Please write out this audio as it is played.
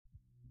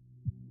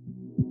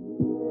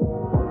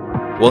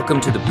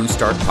Welcome to the Boost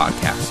Start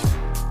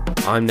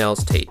Podcast. I'm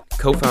Nels Tate,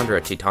 co-founder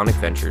at Titanic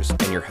Ventures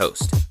and your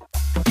host.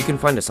 You can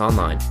find us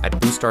online at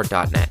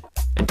booststart.net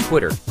and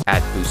Twitter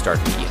at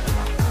booststartmedia.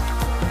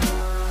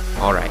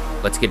 All right,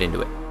 let's get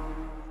into it.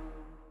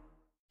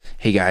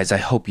 Hey guys, I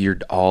hope you're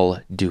all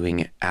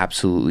doing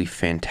absolutely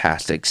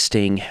fantastic,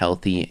 staying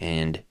healthy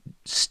and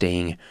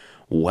staying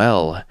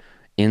well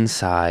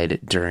inside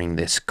during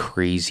this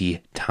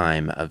crazy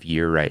time of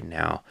year right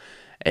now.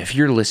 If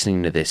you're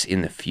listening to this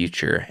in the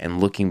future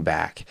and looking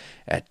back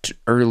at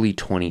early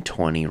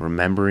 2020,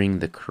 remembering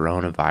the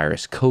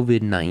coronavirus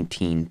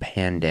COVID-19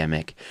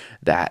 pandemic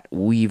that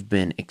we've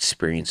been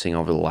experiencing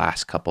over the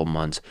last couple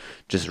months,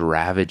 just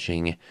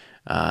ravaging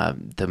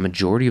the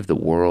majority of the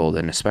world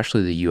and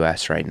especially the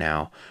US right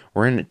now,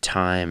 we're in a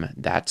time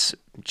that's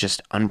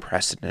just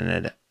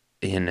unprecedented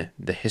in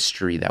the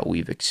history that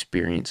we've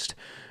experienced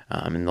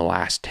in the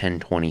last 10,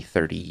 20,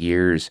 30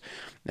 years.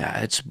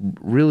 It's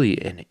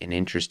really an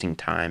interesting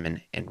time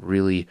and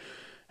really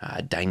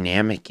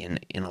dynamic in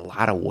a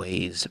lot of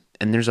ways.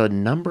 And there's a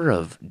number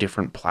of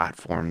different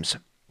platforms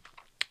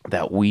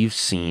that we've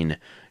seen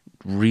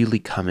really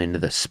come into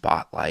the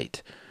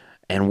spotlight.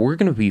 And we're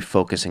going to be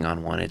focusing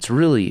on one. It's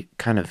really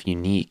kind of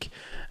unique,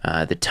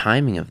 the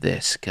timing of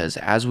this, because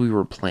as we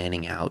were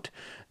planning out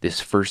this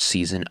first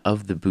season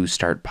of the Boost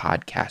Start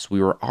podcast,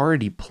 we were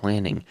already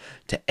planning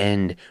to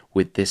end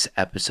with this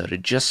episode.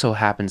 It just so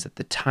happens that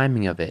the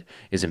timing of it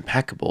is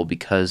impeccable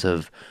because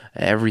of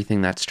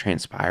everything that's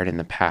transpired in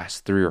the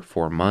past 3 or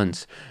 4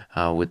 months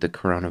with the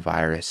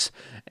coronavirus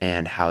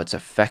and how it's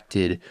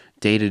affected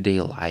day-to-day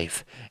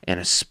life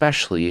and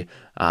especially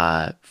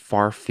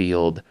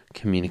far-field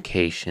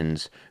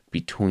communications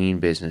between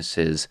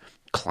businesses,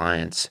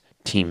 clients,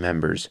 team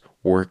members,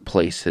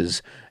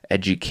 workplaces,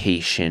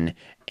 education,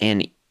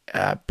 and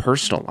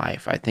personal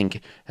life, I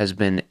think, has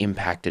been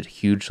impacted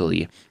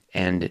hugely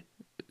and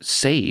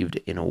saved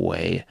in a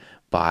way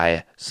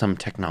by some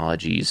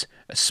technologies,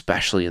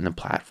 especially in the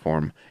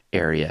platform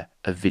area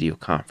of video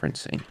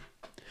conferencing.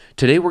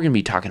 Today, we're going to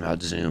be talking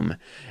about Zoom.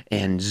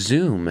 And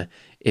Zoom,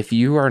 if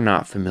you are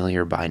not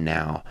familiar by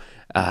now,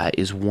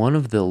 is one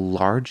of the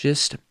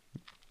largest,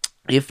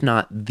 if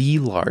not the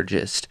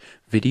largest,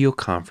 video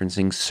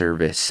conferencing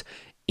service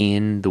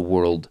in the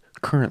world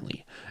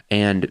currently.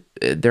 And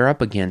they're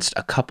up against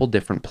a couple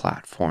different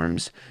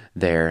platforms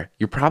there.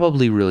 You're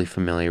probably really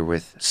familiar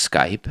with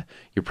Skype.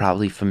 You're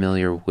probably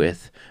familiar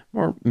with,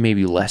 or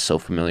maybe less so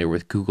familiar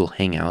with, Google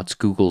Hangouts,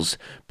 Google's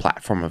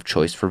platform of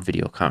choice for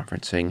video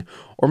conferencing,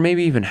 or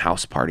maybe even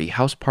House Party.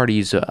 House Party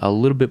is a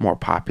little bit more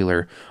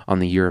popular on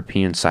the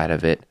European side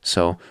of it.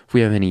 So if we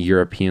have any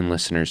European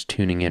listeners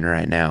tuning in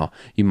right now,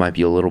 you might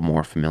be a little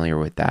more familiar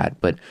with that.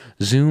 But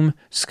Zoom,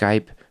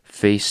 Skype,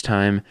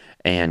 FaceTime,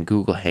 and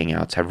Google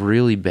Hangouts have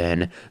really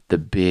been the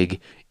big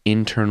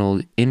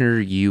inter-US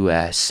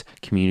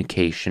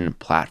communication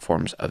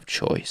platforms of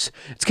choice.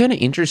 It's kind of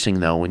interesting,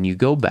 though, when you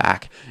go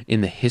back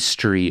in the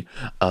history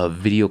of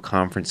video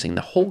conferencing,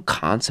 the whole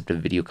concept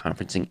of video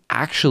conferencing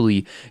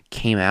actually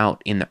came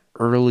out in the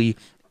early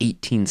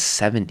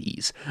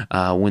 1870s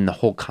when the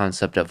whole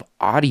concept of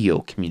audio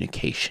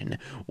communication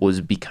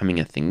was becoming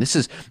a thing. This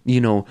is,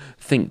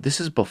 this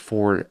is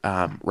before,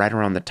 right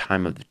around the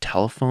time of the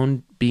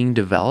telephone being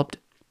developed.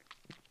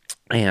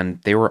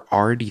 And they were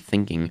already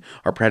thinking,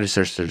 our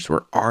predecessors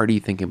were already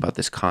thinking about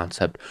this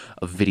concept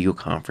of video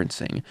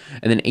conferencing.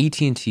 And then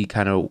AT&T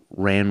kind of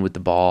ran with the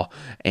ball.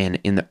 And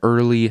in the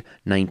early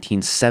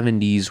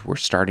 1970s, we're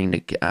starting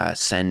to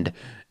send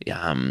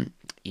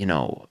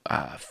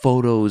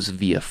photos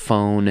via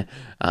phone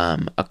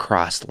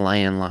across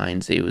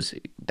landlines.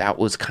 That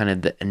was kind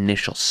of the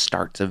initial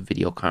starts of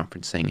video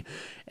conferencing.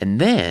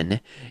 And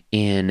then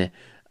in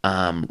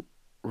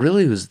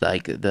really it was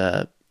like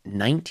the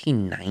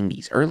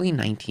 1990s, early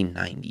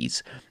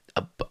 1990s,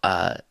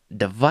 a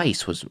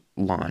device was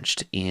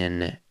launched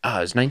it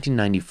was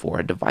 1994.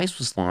 A device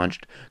was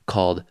launched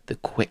called the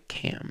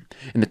QuickCam.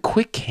 And the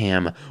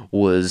QuickCam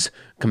was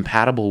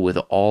compatible with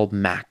all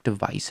Mac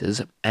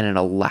devices, and it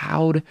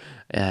allowed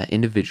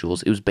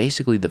individuals, it was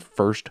basically the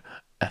first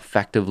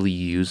effectively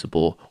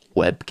usable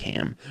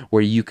webcam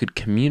where you could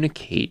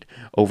communicate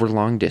over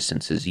long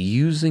distances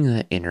using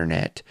the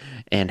internet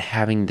and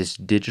having this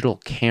digital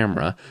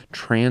camera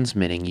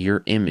transmitting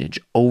your image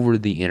over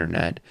the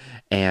internet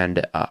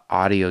and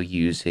audio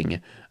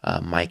using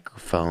a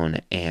microphone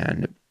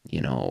and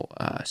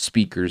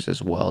speakers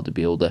as well to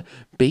be able to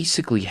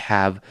basically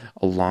have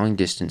a long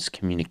distance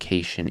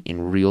communication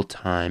in real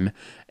time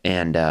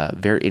and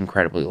very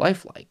incredibly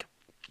lifelike.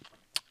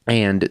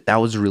 And that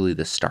was really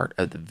the start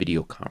of the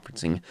video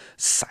conferencing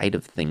side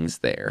of things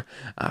there.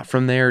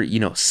 From there,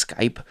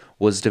 Skype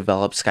was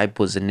developed. Skype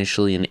was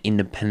initially an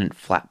independent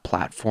flat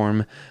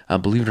platform.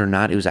 Believe it or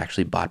not, it was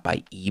actually bought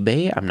by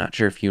eBay. I'm not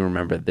sure if you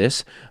remember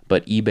this,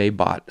 but eBay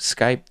bought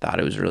Skype, thought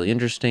it was really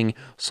interesting,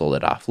 sold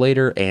it off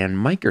later, and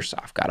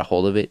Microsoft got a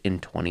hold of it in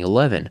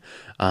 2011.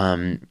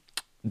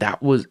 That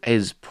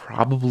is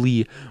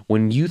probably,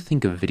 when you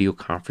think of video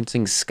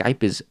conferencing,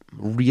 Skype is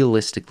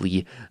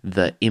realistically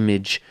the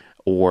image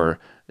or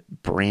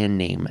brand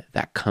name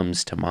that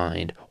comes to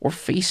mind, or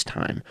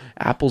FaceTime.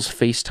 Apple's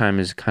FaceTime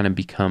has kind of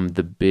become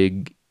the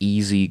big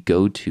easy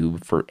go-to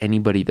for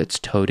anybody that's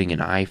toting an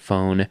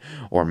iPhone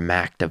or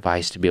Mac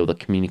device to be able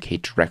to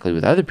communicate directly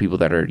with other people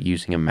that are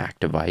using a Mac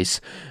device.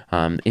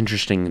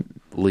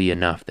 Interestingly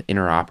enough, the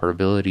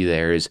interoperability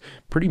there is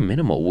pretty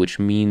minimal, which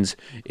means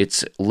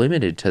it's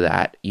limited to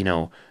that,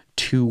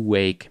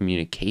 two-way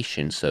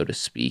communication, so to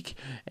speak,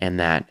 and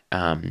that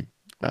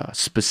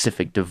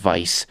specific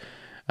device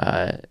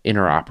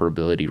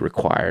interoperability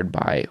required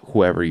by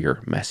whoever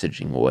you're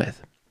messaging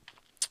with.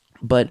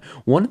 But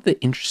one of the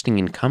interesting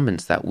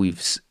incumbents that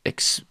we've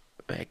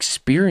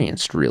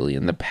experienced really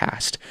in the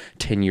past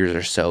 10 years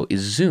or so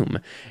is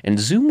Zoom. And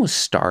Zoom was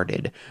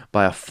started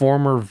by a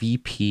former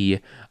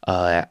VP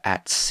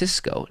at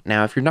Cisco.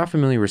 Now, if you're not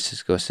familiar with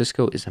Cisco,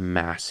 Cisco is a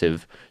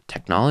massive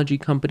technology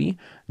company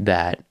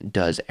that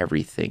does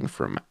everything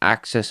from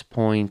access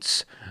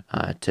points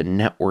to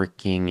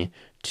networking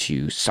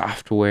to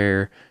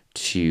software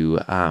to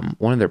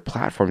one of their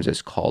platforms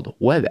is called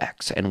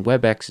WebEx, and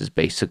WebEx is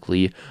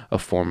basically a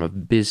form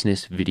of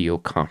business video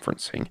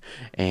conferencing.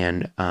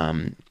 And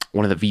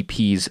one of the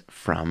VPs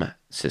from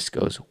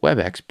Cisco's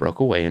WebEx broke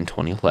away in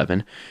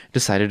 2011,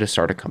 decided to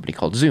start a company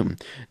called Zoom.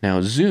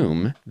 Now,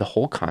 Zoom, the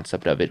whole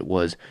concept of it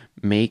was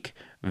make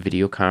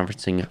video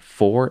conferencing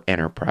for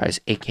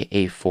enterprise,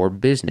 aka for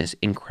business,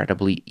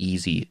 incredibly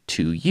easy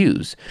to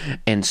use.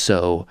 And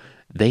so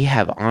they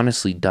have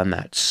honestly done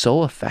that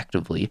so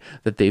effectively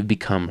that they've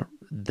become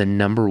the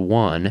number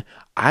one,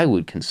 I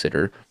would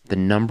consider the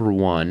number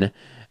one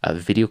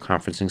video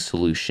conferencing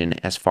solution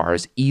as far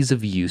as ease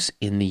of use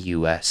in the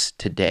US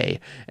today,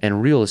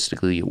 and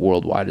realistically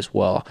worldwide as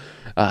well.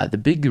 The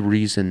big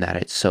reason that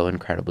it's so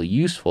incredibly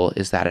useful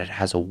is that it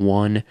has a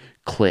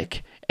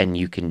one-click and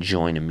you can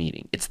join a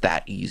meeting. It's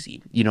that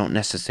easy. You don't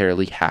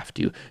necessarily have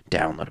to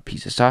download a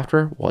piece of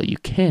software. Well, you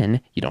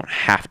can. You don't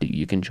have to.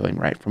 You can join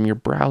right from your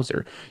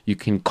browser. You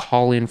can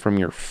call in from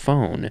your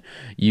phone.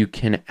 You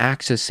can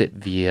access it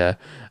via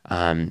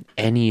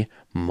any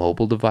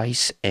mobile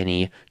device,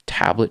 any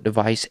tablet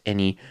device,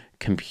 any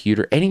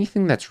computer,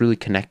 anything that's really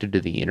connected to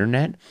the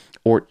internet,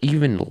 or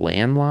even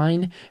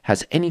landline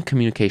has any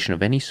communication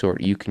of any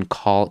sort. You can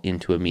call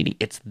into a meeting.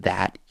 It's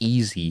that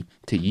easy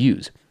to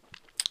use.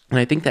 And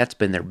I think that's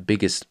been their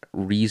biggest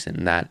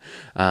reason that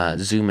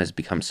Zoom has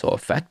become so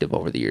effective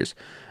over the years.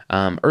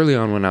 Early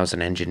on when I was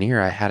an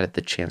engineer, I had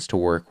the chance to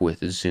work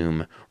with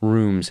Zoom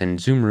Rooms, and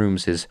Zoom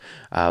Rooms is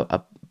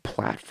a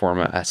platform,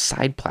 a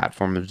side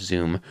platform of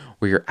Zoom,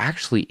 where you're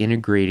actually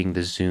integrating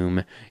the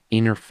Zoom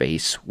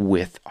interface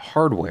with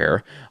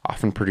hardware,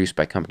 often produced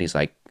by companies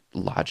like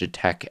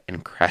Logitech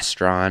and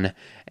Crestron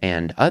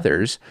and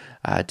others,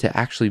 to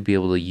actually be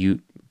able to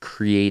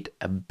create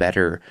a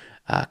better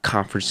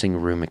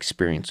conferencing room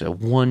experience. A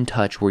one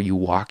touch where you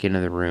walk into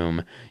the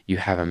room, you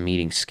have a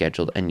meeting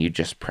scheduled, and you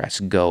just press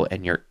go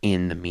and you're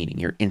in the meeting.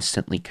 You're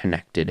instantly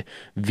connected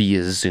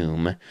via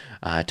Zoom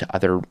to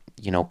other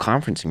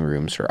conferencing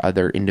rooms or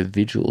other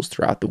individuals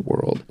throughout the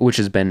world, which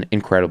has been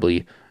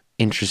incredibly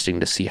interesting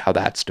to see how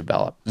that's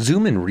developed.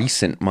 Zoom in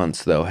recent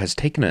months, though, has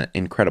taken an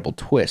incredible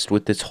twist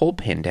with this whole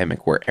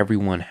pandemic where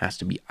everyone has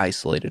to be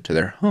isolated to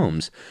their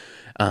homes.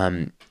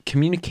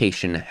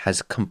 Communication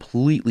has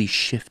completely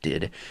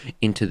shifted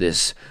into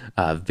this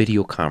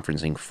video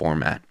conferencing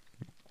format.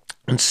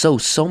 And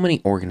so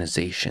many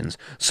organizations,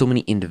 so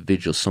many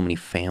individuals, so many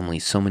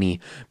families, so many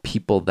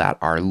people that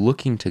are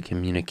looking to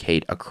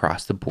communicate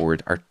across the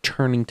board are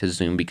turning to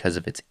Zoom because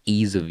of its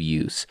ease of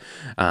use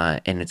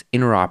and its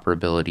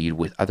interoperability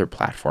with other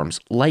platforms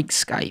like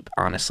Skype.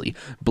 Honestly,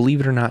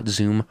 believe it or not,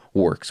 Zoom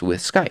works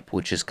with Skype,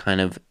 which is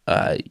kind of,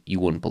 you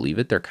wouldn't believe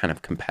it, they're kind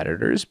of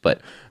competitors,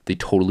 but they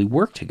totally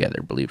work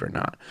together, believe it or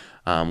not,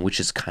 which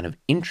is kind of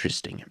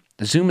interesting.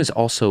 Zoom has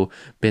also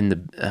been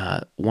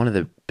the one of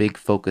the big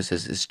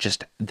focuses is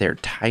just their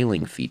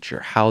tiling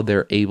feature, how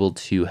they're able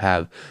to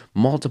have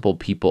multiple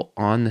people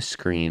on the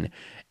screen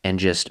and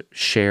just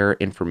share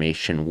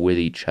information with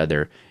each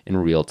other in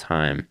real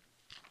time,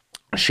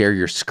 share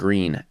your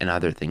screen and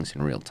other things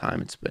in real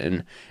time. It's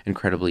been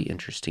incredibly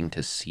interesting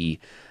to see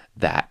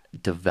that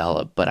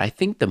develop. But I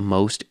think the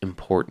most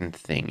important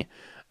thing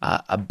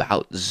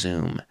about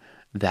Zoom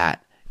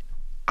that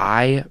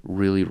I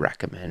really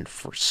recommend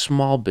for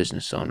small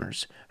business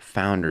owners,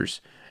 founders,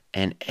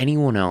 and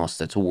anyone else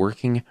that's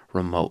working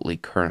remotely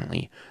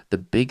currently, the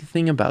big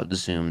thing about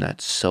Zoom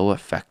that's so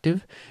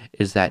effective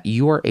is that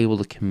you are able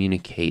to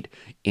communicate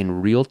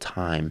in real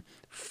time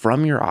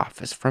from your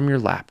office, from your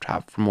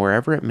laptop, from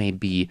wherever it may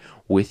be,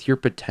 with your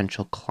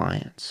potential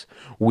clients,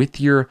 with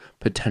your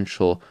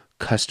potential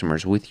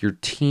customers, with your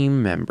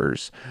team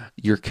members.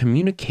 Your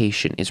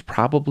communication is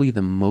probably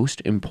the most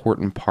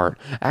important part.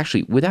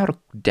 Actually, without a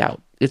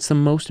doubt, it's the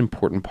most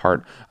important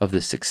part of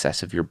the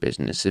success of your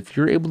business. If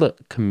you're able to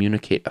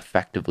communicate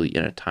effectively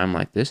in a time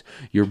like this,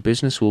 your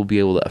business will be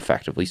able to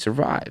effectively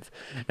survive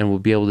and will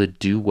be able to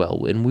do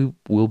well, and we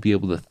will be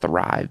able to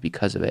thrive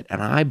because of it.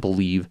 And I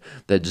believe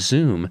that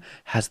Zoom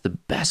has the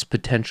best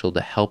potential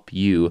to help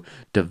you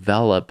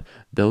develop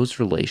those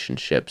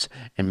relationships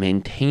and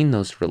maintain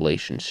those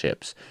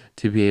relationships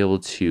to be able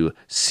to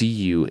see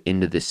you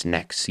into this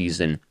next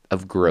season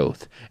of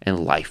growth and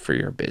life for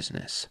your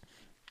business.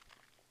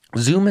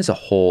 Zoom as a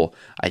whole,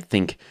 I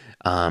think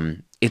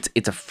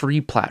it's a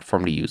free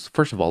platform to use.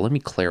 First of all, let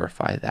me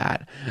clarify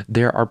that.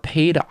 There are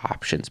paid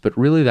options, but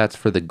really that's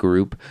for the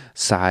group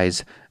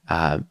size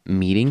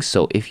meetings.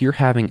 So if you're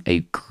having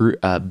a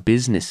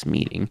business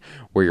meeting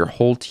where your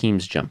whole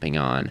team's jumping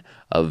on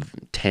of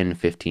 10,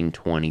 15,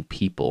 20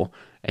 people,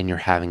 and you're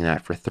having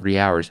that for 3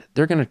 hours,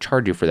 they're going to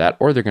charge you for that,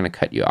 or they're going to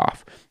cut you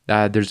off.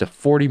 There's a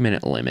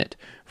 40-minute limit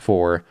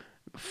for,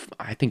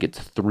 I think it's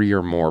 3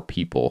 or more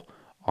people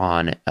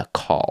on a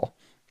call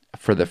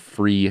for the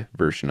free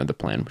version of the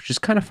plan, which is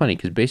kind of funny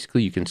because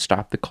basically you can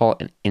stop the call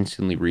and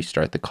instantly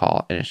restart the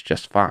call and it's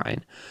just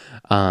fine.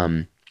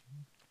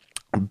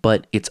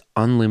 But it's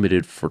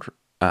unlimited for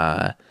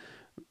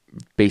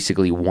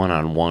basically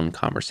one-on-one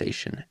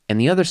conversation. And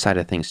the other side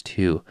of things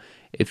too,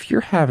 if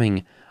you're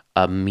having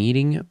a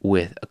meeting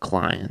with a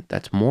client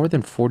that's more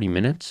than 40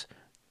 minutes,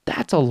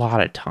 that's a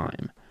lot of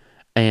time.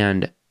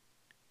 And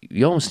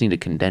you almost need to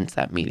condense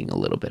that meeting a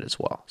little bit as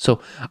well.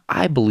 So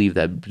I believe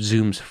that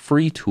Zoom's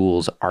free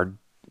tools are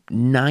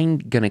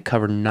going to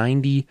cover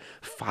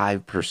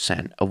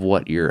 95% of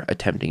what you're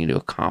attempting to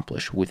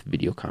accomplish with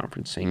video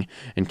conferencing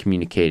and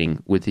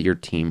communicating with your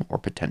team or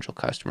potential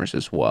customers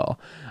as well.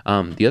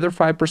 The other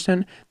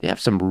 5%, they have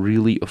some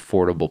really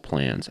affordable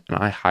plans, and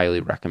I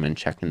highly recommend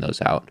checking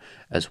those out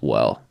as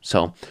well.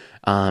 So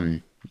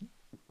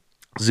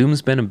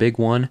Zoom's been a big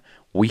one.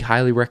 We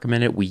highly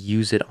recommend it. We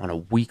use it on a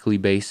weekly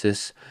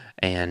basis,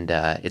 and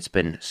it's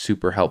been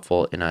super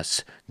helpful in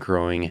us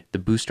growing the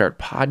Boost Start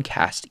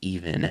podcast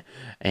even.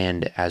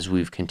 And as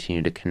we've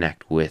continued to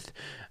connect with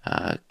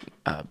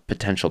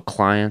potential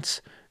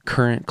clients,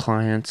 current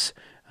clients,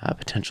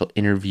 potential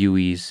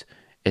interviewees,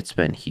 it's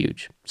been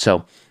huge.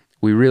 So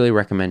we really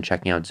recommend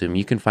checking out Zoom.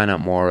 You can find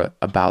out more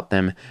about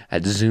them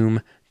at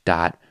zoom.us.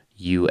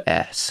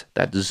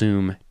 That's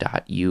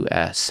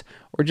zoom.us.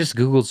 Or just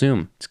Google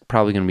Zoom. It's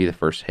probably going to be the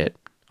first hit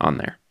on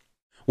there.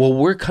 Well,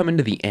 we're coming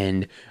to the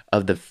end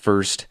of the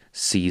first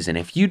season.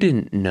 If you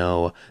didn't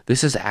know,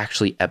 this is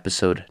actually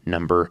episode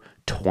number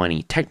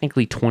 20.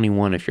 Technically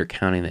 21 if you're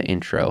counting the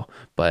intro,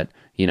 but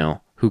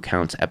who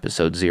counts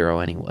episode 0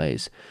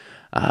 anyways?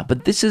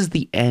 But this is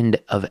the end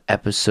of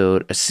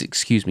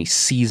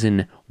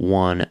season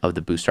 1 of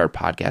the Boost Start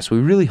podcast. We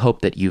really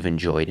hope that you've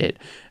enjoyed it.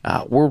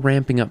 We're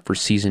ramping up for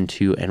season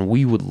 2, and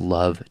we would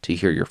love to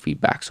hear your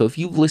feedback. So if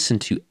you've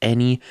listened to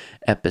any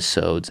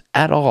episodes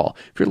at all,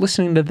 if you're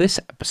listening to this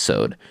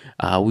episode,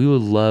 we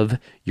would love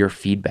your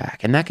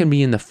feedback. And that can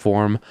be in the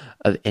form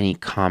of any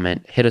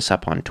comment. Hit us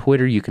up on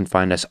Twitter. You can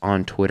find us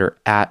on Twitter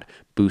at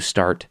Boost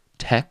Start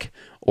Tech,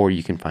 or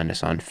you can find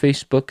us on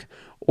Facebook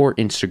or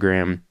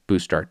Instagram,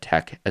 Boost Start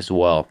Tech as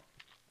well.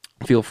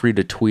 Feel free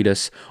to tweet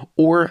us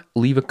or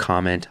leave a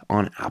comment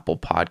on Apple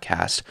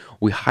Podcasts.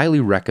 We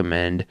highly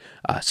recommend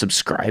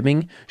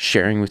subscribing,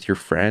 sharing with your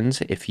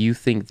friends. If you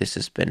think this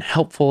has been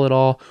helpful at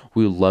all,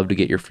 we would love to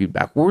get your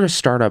feedback. We're a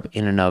startup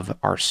in and of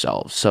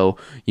ourselves. So,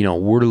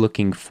 we're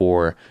looking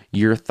for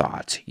your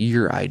thoughts,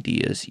 your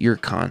ideas, your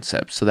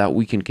concepts so that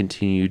we can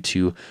continue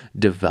to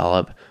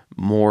develop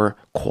more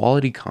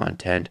quality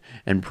content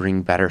and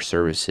bring better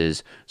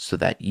services so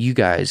that you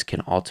guys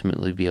can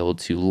ultimately be able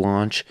to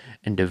launch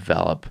and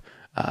develop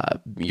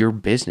your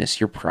business,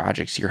 your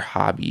projects, your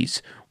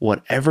hobbies,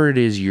 whatever it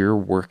is you're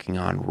working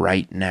on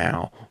right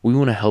now. We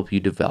want to help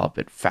you develop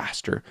it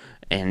faster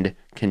and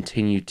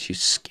continue to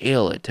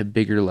scale it to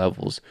bigger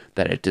levels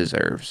that it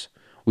deserves.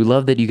 We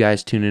love that you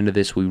guys tune into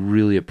this. We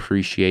really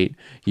appreciate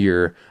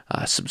your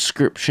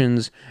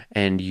subscriptions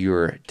and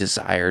your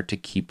desire to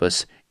keep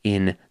us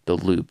in the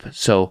loop.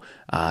 So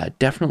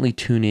definitely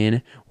tune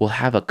in. We'll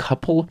have a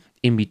couple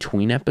in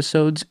between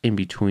episodes in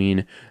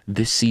between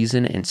this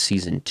season and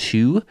season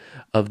 2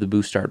 of the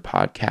Boost Start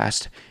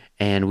podcast.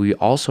 And we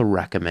also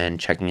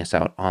recommend checking us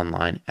out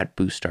online at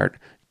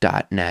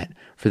booststart.net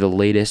for the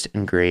latest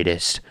and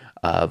greatest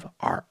of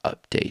our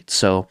updates.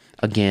 So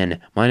again,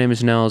 my name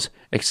is Nels.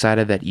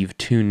 Excited that you've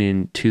tuned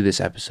in to this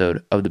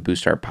episode of the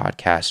Boost Start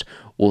podcast.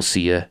 We'll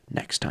see you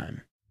next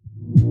time.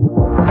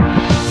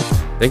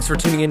 Thanks for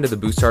tuning in to the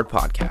Boost Start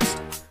podcast.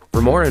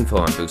 For more info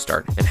on Boost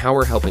Start and how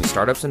we're helping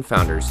startups and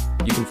founders,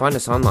 you can find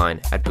us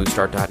online at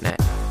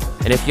booststart.net.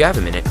 And if you have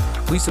a minute,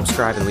 please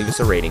subscribe and leave us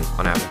a rating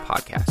on Apple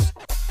Podcasts.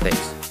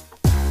 Thanks.